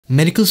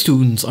Medical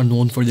students are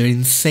known for their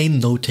insane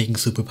note-taking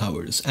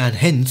superpowers, and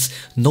hence,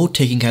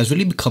 note-taking has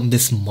really become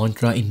this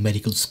mantra in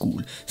medical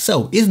school.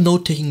 So, is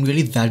note-taking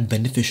really that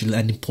beneficial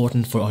and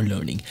important for our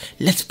learning?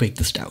 Let's break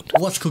this down.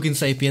 What's cooking,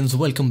 Sapiens?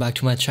 Welcome back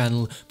to my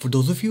channel. For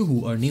those of you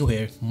who are new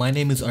here, my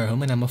name is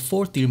Arham and I'm a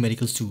 4th year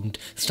medical student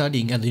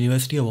studying at the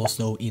University of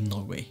Oslo in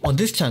Norway. On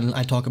this channel,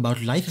 I talk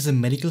about life as a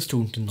medical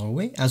student in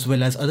Norway, as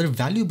well as other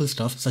valuable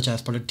stuff such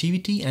as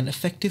productivity and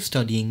effective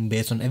studying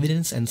based on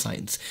evidence and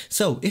science.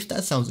 So, if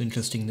that sounds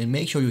interesting, then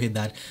make sure you hit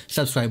that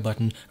subscribe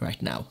button right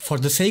now. For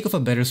the sake of a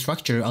better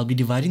structure, I'll be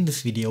dividing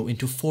this video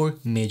into 4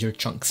 major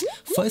chunks.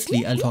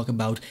 Firstly, I'll talk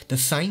about the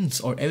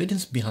science or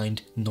evidence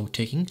behind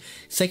note-taking.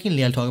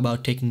 Secondly, I'll talk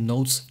about taking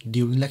notes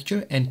during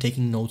lecture and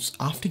taking notes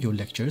after your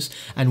lectures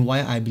and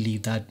why I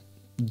believe that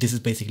this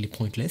is basically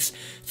pointless.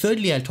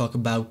 Thirdly, I'll talk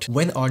about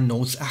when are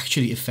notes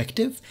actually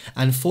effective.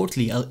 And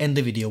fourthly, I'll end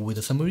the video with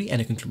a summary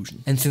and a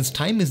conclusion. And since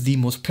time is the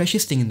most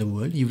precious thing in the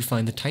world, you will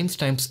find the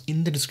timestamps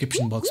in the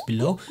description box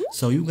below,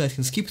 so you guys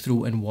can skip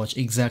through and watch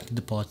exactly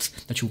the parts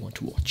that you want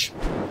to watch.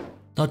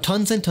 Now,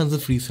 tons and tons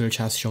of research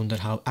has shown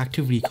that how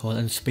active recall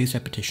and spaced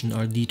repetition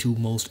are the 2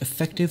 most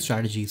effective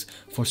strategies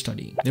for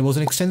studying. There was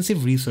an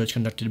extensive research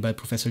conducted by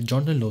Professor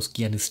Jonathan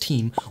Losky and his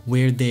team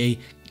where they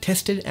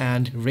tested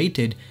and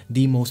rated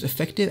the most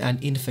effective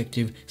and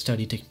ineffective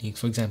study techniques.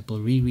 For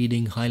example,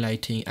 rereading,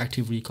 highlighting,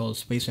 active recall,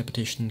 spaced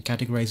repetition,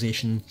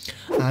 categorization,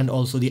 and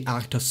also the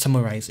act of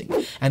summarizing.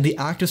 And the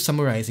act of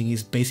summarizing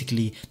is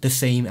basically the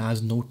same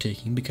as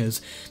note-taking,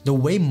 because the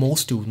way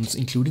most students,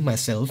 including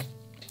myself,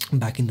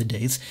 back in the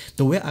days,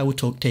 the way I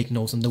would take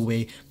notes and the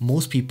way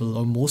most people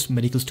or most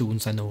medical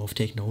students I know of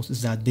take notes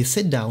is that they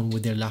sit down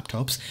with their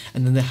laptops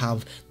and then they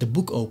have the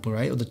book open,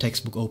 right, or the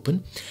textbook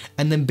open,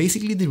 and then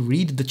basically they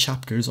read the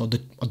chapters or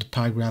the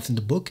paragraphs in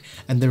the book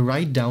and they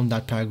write down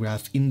that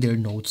paragraph in their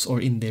notes or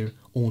in their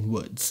own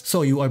words.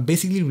 So you are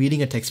basically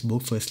reading a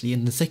textbook firstly,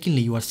 and then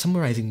secondly you are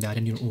summarizing that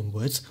in your own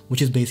words,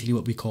 which is basically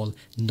what we call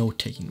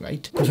note-taking,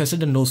 right? Professor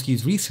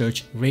Danlowski's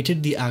research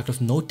rated the act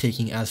of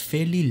note-taking as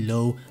fairly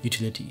low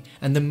utility,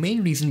 and the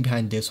main reason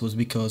behind this was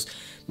because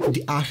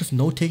the act of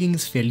note-taking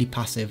is fairly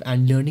passive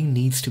and learning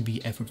needs to be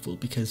effortful,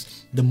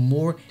 because the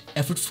more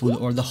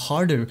effortful or the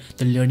harder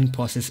the learning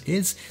process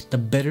is, the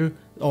better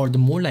or the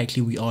more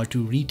likely we are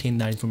to retain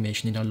that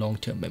information in our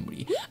long-term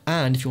memory.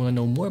 And if you want to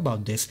know more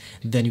about this,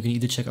 then you can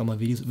either check out my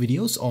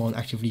videos on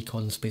active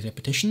recall and spaced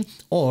repetition,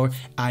 or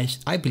I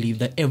believe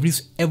that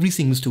every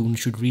single student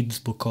should read this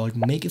book called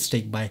Make It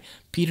Stick by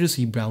Peter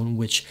C. Brown,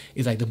 which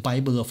is like the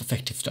Bible of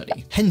effective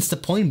study. Hence the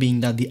point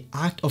being that the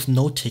act of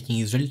note-taking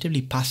is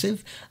relatively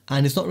passive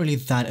and it's not really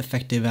that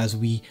effective as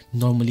we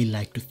normally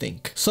like to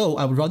think. So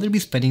I would rather be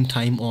spending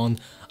time on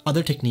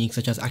other techniques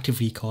such as active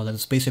recall and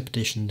spaced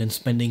repetition than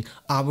spending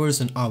hours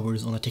and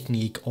hours on a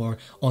technique or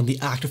on the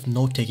act of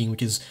note-taking,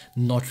 which is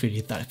not really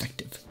that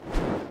effective.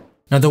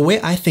 Now, the way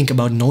I think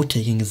about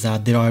note-taking is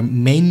that there are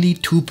mainly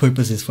 2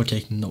 purposes for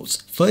taking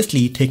notes.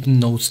 Firstly,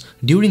 taking notes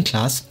during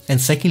class, and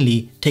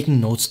secondly,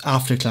 taking notes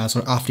after class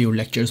or after your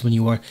lectures when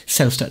you are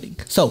self-studying.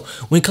 So,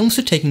 when it comes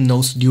to taking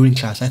notes during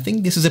class, I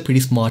think this is a pretty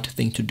smart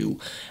thing to do,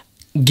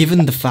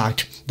 given the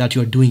fact that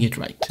you are doing it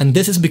right. And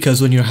this is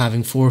because when you're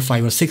having 4,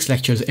 5, or 6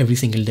 lectures every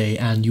single day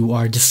and you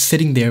are just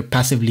sitting there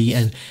passively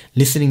and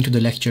listening to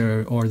the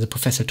lecturer or the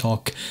professor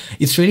talk,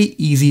 it's really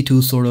easy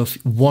to sort of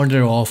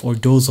wander off or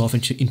doze off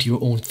into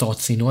your own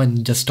thoughts, you know,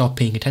 and just stop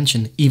paying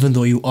attention. Even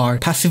though you are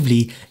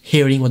passively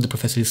hearing what the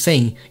professor is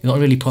saying, you're not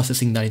really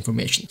processing that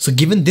information. So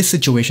given this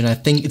situation, I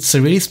think it's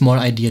a really smart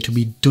idea to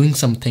be doing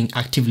something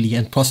actively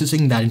and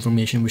processing that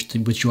information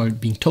which you are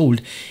being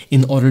told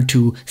in order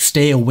to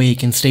stay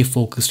awake and stay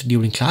focused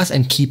during class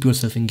and keep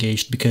yourself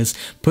engaged. Because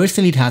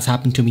personally it has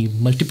happened to me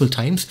multiple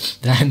times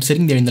that I'm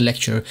sitting there in the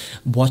lecture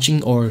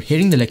watching or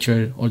hearing the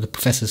lecturer or the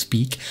professor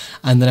speak,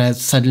 and then I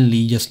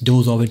suddenly just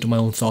doze off into my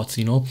own thoughts,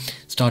 you know,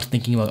 start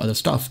thinking about other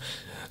stuff.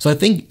 So I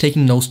think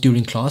taking notes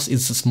during class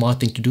is a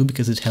smart thing to do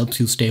because it helps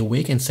you stay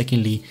awake and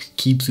secondly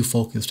keeps you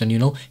focused and, you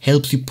know,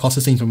 helps you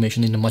process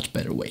information in a much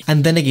better way.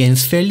 And then again,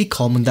 it's fairly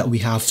common that we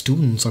have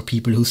students or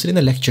people who sit in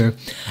a lecture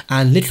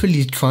and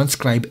literally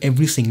transcribe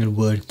every single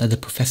word that the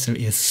professor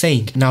is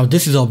saying. Now,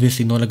 this is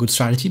obviously not a good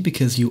strategy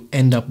because you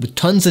end up with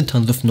tons and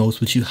tons of notes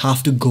which you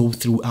have to go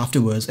through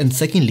afterwards. And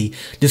secondly,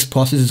 this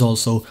process is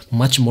also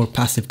much more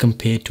passive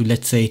compared to,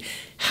 let's say,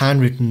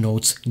 handwritten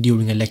notes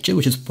during a lecture,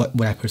 which is what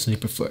I personally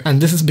prefer. And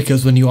this is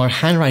because when you are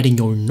handwriting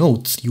your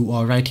notes, you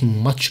are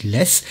writing much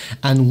less,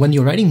 and when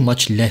you're writing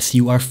much less,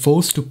 you are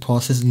forced to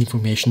process the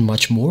information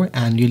much more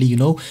and really, you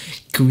know,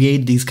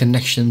 create these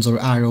connections or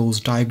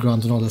arrows,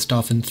 diagrams and all that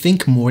stuff and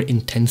think more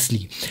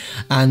intensely.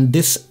 And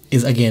this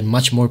is again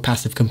much more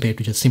passive compared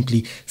to just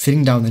simply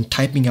sitting down and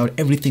typing out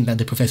everything that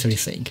the professor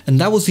is saying. And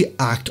that was the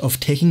act of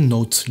taking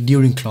notes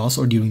during class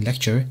or during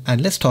lecture.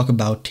 And let's talk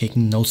about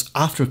taking notes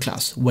after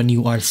class, when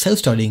you are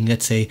self-studying,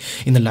 let's say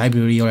in the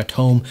library or at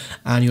home,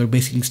 and you're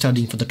basically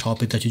studying for the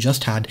topic that you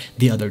just had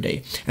the other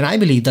day. And I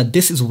believe that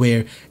this is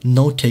where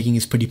note-taking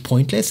is pretty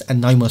pointless,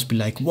 and now you must be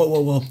like,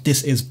 whoa,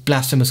 this is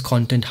blasphemous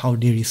content, how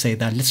dare you say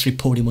that, let's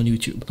report him on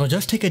YouTube. Now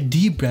just take a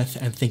deep breath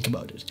and think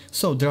about it.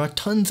 So there are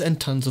tons and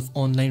tons of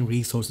online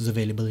resources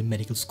available in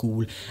medical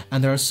school,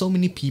 and there are so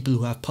many people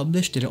who have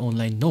published their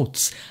online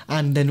notes.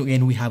 And then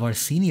again, we have our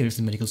seniors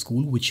in medical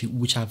school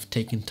which have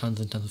taken tons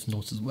and tons of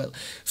notes as well.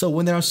 So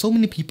when there are so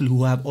many people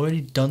who have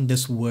already done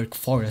this work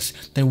for us,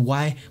 then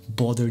why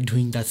bother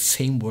doing that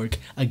same work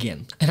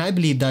again? And I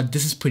believe that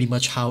this is pretty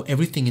much how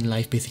everything in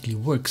life basically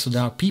works. So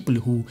there are people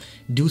who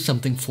do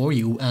something for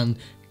you, and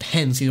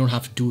hence you don't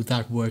have to do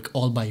that work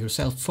all by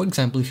yourself. For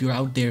example, if you're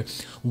out there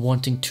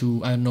wanting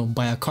to, I don't know,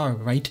 buy a car,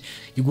 right?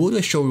 You go to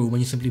a showroom and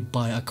you simply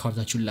buy a car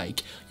that you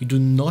like. You do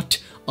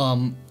not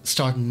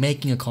start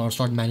making a car,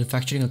 start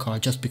manufacturing a car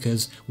just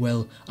because,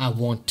 well, I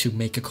want to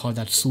make a car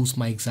that suits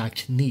my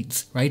exact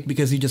needs, right?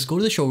 Because you just go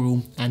to the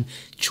showroom and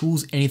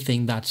choose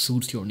anything that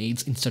suits your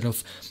needs instead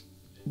of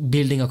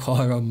building a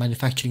car or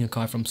manufacturing a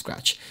car from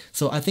scratch.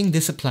 So I think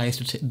this applies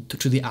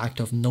to the act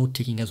of note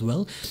taking as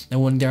well.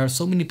 And when there are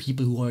so many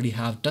people who already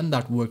have done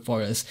that work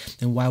for us,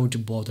 then why would you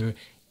bother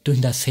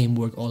doing that same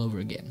work all over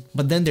again?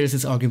 But then there's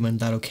this argument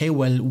that, okay,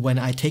 well, when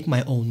I take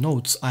my own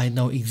notes, I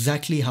know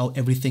exactly how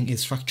everything is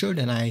structured,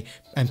 and I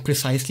am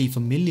precisely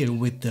familiar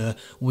with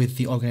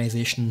the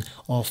organization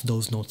of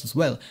those notes as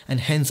well, and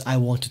hence I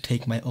want to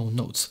take my own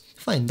notes.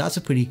 Fine, that's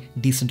a pretty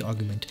decent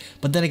argument.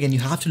 But then again, you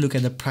have to look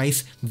at the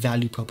price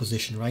value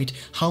proposition, right?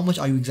 How much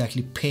are you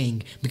exactly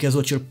paying? Because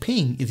what you're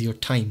paying is your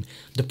time.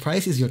 The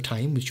price is your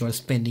time, which you are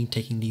spending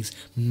taking these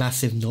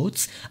massive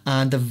notes,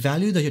 and the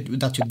value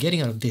that you're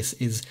getting out of this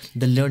is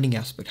the learning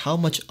aspect. How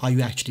much are you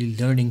actually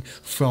learning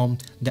from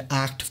the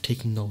act of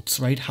taking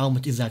notes, right? How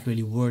much is that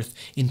really worth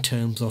in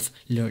terms of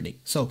learning?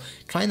 So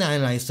try and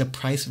analyze the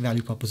price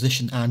value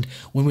proposition, and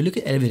when we look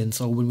at evidence,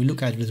 or when we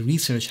look at the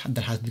research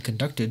that has been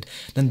conducted,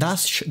 then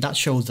that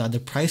shows that the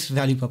price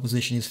value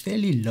proposition is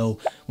fairly low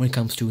when it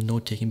comes to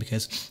note taking,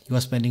 because you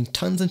are spending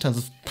tons and tons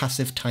of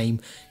passive time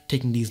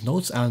taking these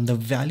notes, and the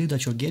value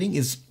that you're getting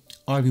is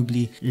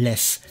arguably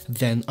less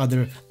than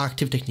other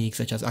active techniques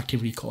such as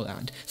active recall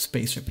and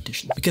spaced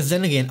repetition. Because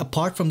then again,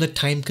 apart from the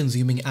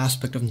time-consuming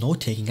aspect of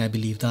note-taking, I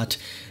believe that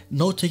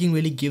note-taking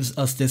really gives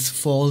us this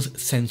false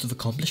sense of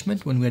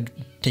accomplishment when we're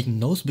taking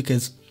notes,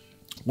 because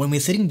when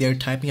we're sitting there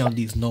typing out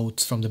these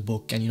notes from the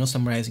book and, you know,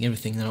 summarizing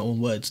everything in our own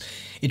words,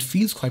 it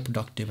feels quite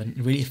productive and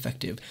really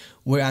effective,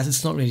 whereas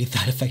it's not really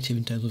that effective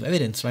in terms of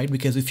evidence, right?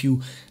 Because if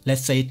you,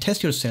 let's say,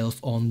 test yourself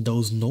on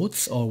those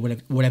notes or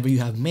whatever you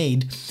have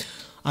made,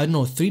 I don't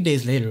know, 3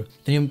 days later,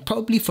 then you've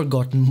probably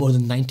forgotten more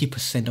than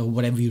 90% of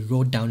whatever you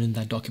wrote down in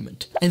that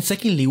document. And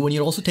secondly, when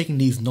you're also taking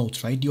these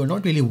notes, right, you're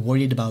not really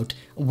worried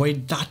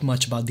that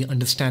much about the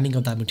understanding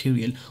of that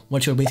material.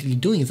 What you're basically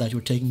doing is that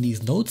you're taking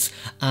these notes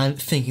and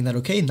thinking that,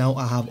 okay, now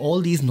I have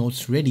all these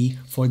notes ready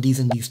for these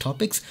and these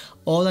topics.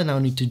 All I now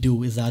need to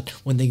do is that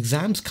when the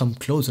exams come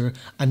closer,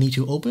 I need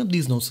to open up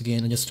these notes again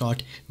and just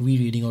start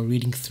rereading or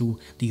reading through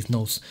these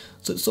notes.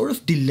 So it sort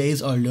of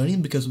delays our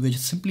learning, because we're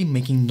just simply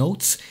making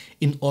notes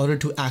in order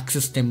to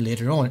access them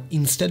later on,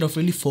 instead of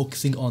really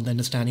focusing on the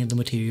understanding of the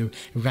material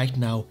right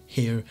now,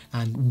 here,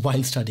 and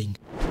while studying.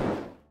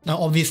 Now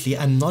obviously,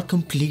 I'm not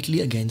completely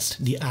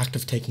against the act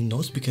of taking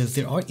notes, because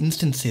there are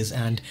instances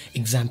and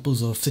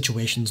examples of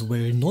situations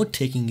where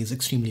note-taking is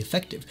extremely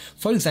effective.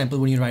 For example,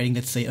 when you're writing,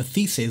 let's say, a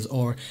thesis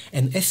or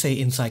an essay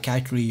in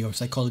psychiatry or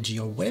psychology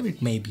or whatever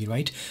it may be,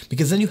 right?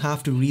 Because then you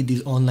have to read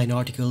these online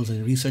articles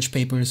and research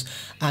papers,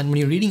 and when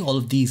you're reading all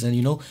of these, and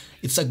you know,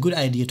 it's a good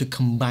idea to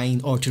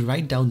combine or to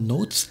write down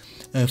notes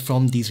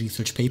from these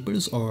research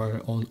papers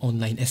or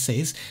online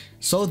essays,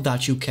 so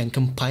that you can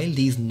compile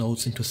these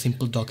notes into a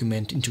simple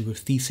document, into your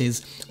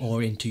thesis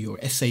or into your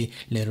essay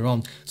later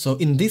on. So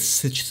in this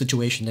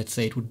situation, let's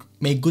say, it would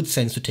make good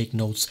sense to take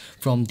notes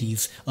from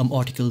these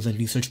articles and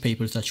research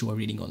papers that you are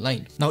reading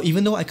online. Now,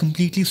 even though I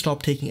completely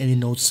stopped taking any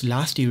notes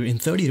last year in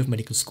third year of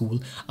medical school,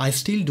 I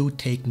still do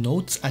take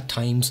notes at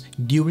times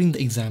during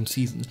the exam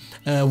season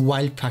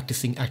while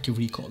practicing active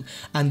recall.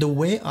 And the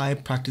way I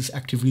practice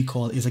active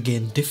recall is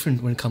again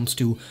different when it comes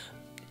to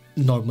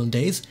normal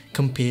days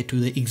compared to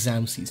the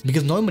exam season,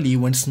 because normally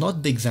when it's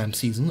not the exam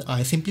season,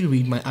 I simply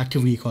read my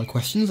active recall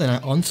questions and I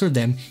answer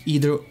them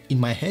either in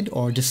my head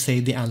or just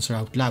say the answer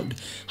out loud.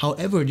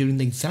 However, during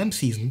the exam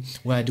season,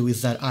 what I do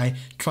is that I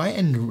try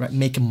and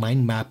make a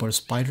mind map or a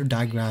spider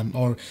diagram,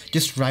 or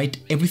just write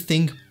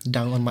everything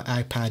down on my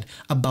iPad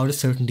about a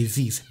certain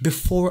disease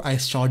before I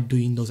start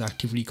doing those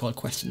active recall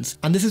questions.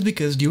 And this is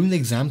because during the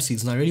exam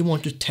season, I really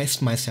want to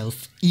test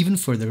myself even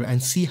further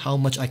and see how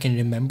much I can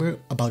remember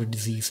about a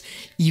disease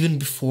even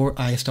before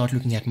I start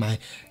looking at my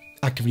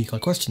active recall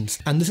questions.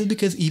 And this is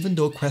because even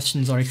though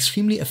questions are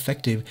extremely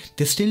effective,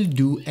 they still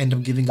do end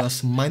up giving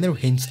us minor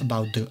hints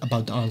about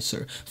the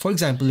answer. For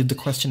example, if the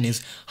question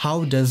is,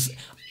 how does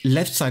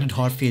left-sided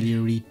heart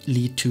failure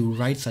lead to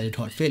right-sided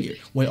heart failure?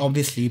 Well,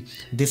 obviously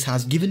this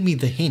has given me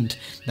the hint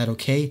that,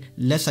 okay,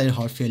 left-sided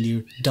heart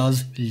failure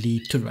does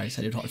lead to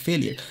right-sided heart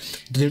failure.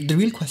 The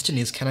real question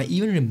is, can I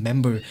even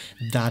remember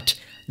that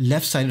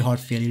left-sided heart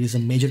failure is a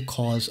major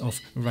cause of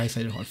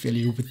right-sided heart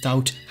failure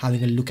without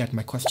having a look at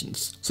my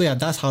questions? So yeah,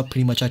 that's how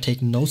pretty much I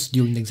take notes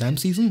during the exam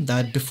season,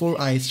 that before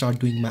I start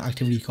doing my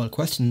active recall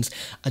questions,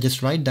 I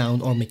just write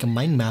down or make a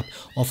mind map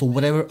of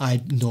whatever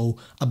I know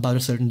about a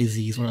certain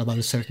disease or about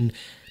a certain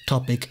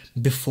topic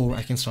before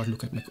I can start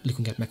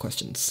looking at my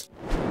questions.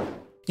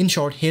 In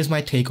short, here's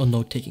my take on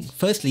note-taking.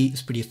 Firstly,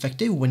 it's pretty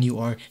effective when you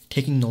are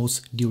taking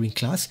notes during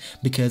class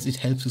because it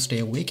helps you stay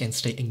awake and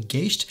stay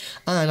engaged.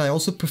 And I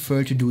also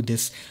prefer to do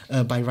this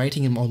by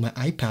writing them on my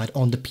iPad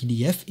on the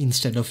PDF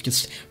instead of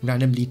just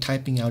randomly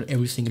typing out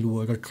every single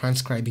word or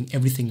transcribing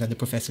everything that the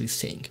professor is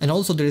saying. And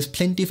also there is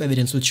plenty of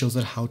evidence which shows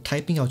that how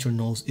typing out your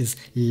notes is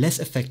less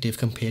effective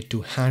compared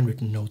to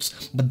handwritten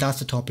notes, but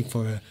that's a topic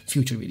for a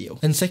future video.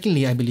 And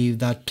secondly, I believe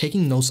that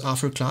taking notes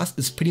after class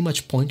is pretty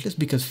much pointless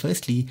because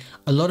firstly,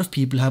 a lot of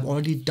people have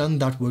already done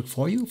that work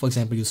for you. For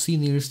example, your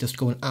seniors, just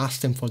go and ask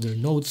them for their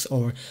notes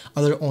or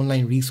other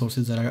online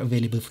resources that are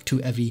available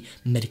to every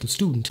medical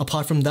student.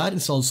 Apart from that,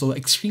 it's also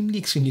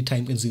extremely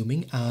time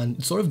consuming and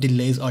it sort of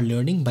delays our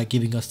learning by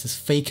giving us this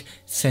fake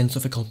sense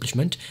of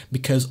accomplishment,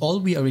 because all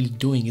we are really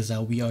doing is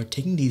that we are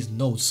taking these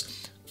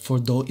notes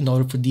in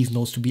order for these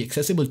notes to be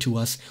accessible to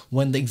us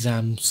when the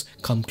exams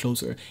come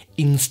closer,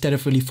 instead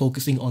of really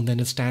focusing on the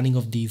understanding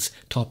of these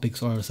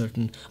topics or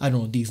certain, I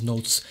don't know, these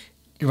notes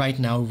right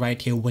now,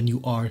 right here, when you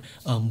are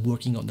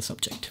working on the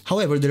subject.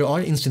 However, there are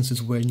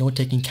instances where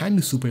note-taking can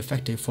be super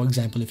effective. For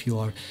example, if you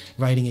are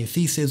writing a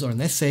thesis or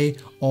an essay,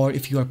 or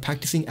if you are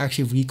practicing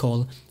active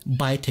recall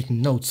by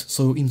taking notes.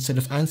 So instead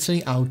of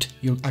answering out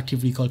your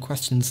active recall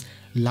questions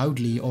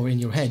loudly or in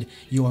your head,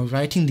 you are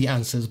writing the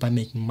answers by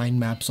making mind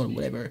maps or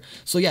whatever.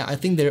 So yeah, I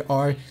think there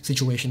are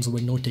situations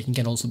where note-taking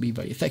can also be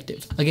very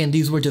effective. Again,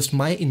 these were just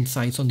my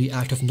insights on the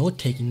act of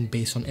note-taking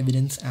based on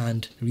evidence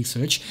and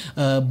research,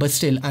 but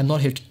still, I'm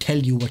not here to tell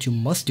you what you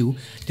must do.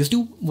 Just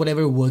do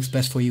whatever works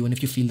best for you, and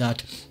if you feel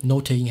that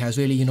note-taking has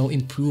really,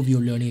 improved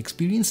your learning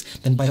experience,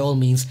 then by all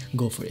means,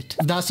 go for it.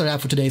 That's a wrap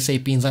for today,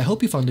 Sapiens. I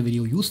hope you found the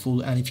video useful,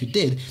 and if you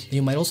did, then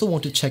you might also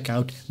want to check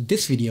out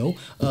this video,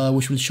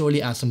 which will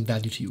surely add some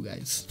value to you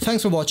guys.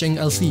 Thanks for watching.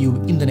 I'll see you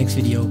in the next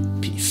video.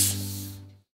 Peace.